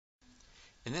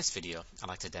In this video, I'd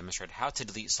like to demonstrate how to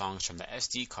delete songs from the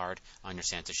SD card on your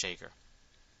Sansa Shaker.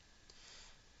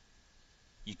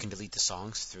 You can delete the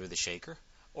songs through the shaker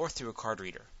or through a card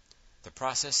reader. The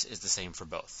process is the same for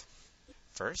both.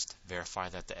 First, verify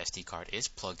that the SD card is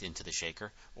plugged into the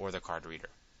shaker or the card reader.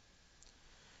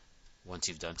 Once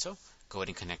you've done so, go ahead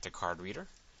and connect the card reader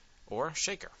or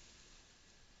shaker.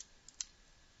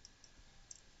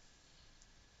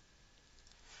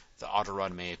 The auto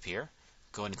run may appear.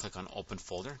 Go ahead and click on Open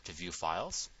Folder to view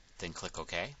files, then click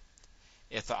OK.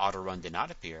 If the auto run did not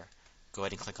appear, go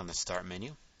ahead and click on the Start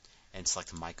menu and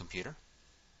select My Computer.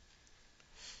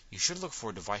 You should look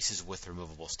for devices with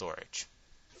removable storage.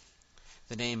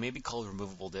 The name may be called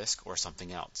Removable Disk or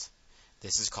something else.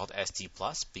 This is called SD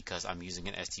Plus because I'm using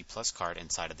an SD Plus card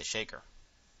inside of the shaker.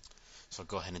 So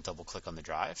go ahead and double click on the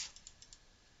drive.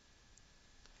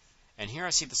 And here I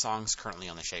see the songs currently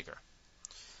on the shaker.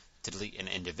 To delete an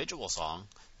individual song,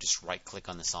 just right-click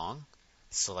on the song,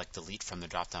 select Delete from the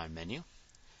drop-down menu,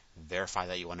 verify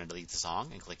that you want to delete the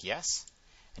song, and click Yes,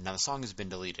 and now the song has been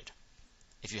deleted.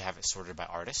 If you have it sorted by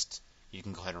artist, you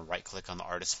can go ahead and right-click on the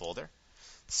artist folder,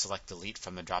 select Delete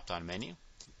from the drop-down menu,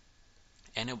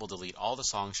 and it will delete all the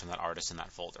songs from that artist in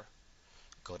that folder.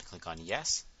 Go ahead and click on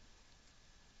Yes,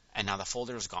 and now the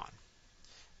folder is gone.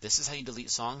 This is how you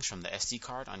delete songs from the SD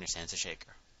card on your Sansa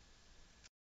Shaker.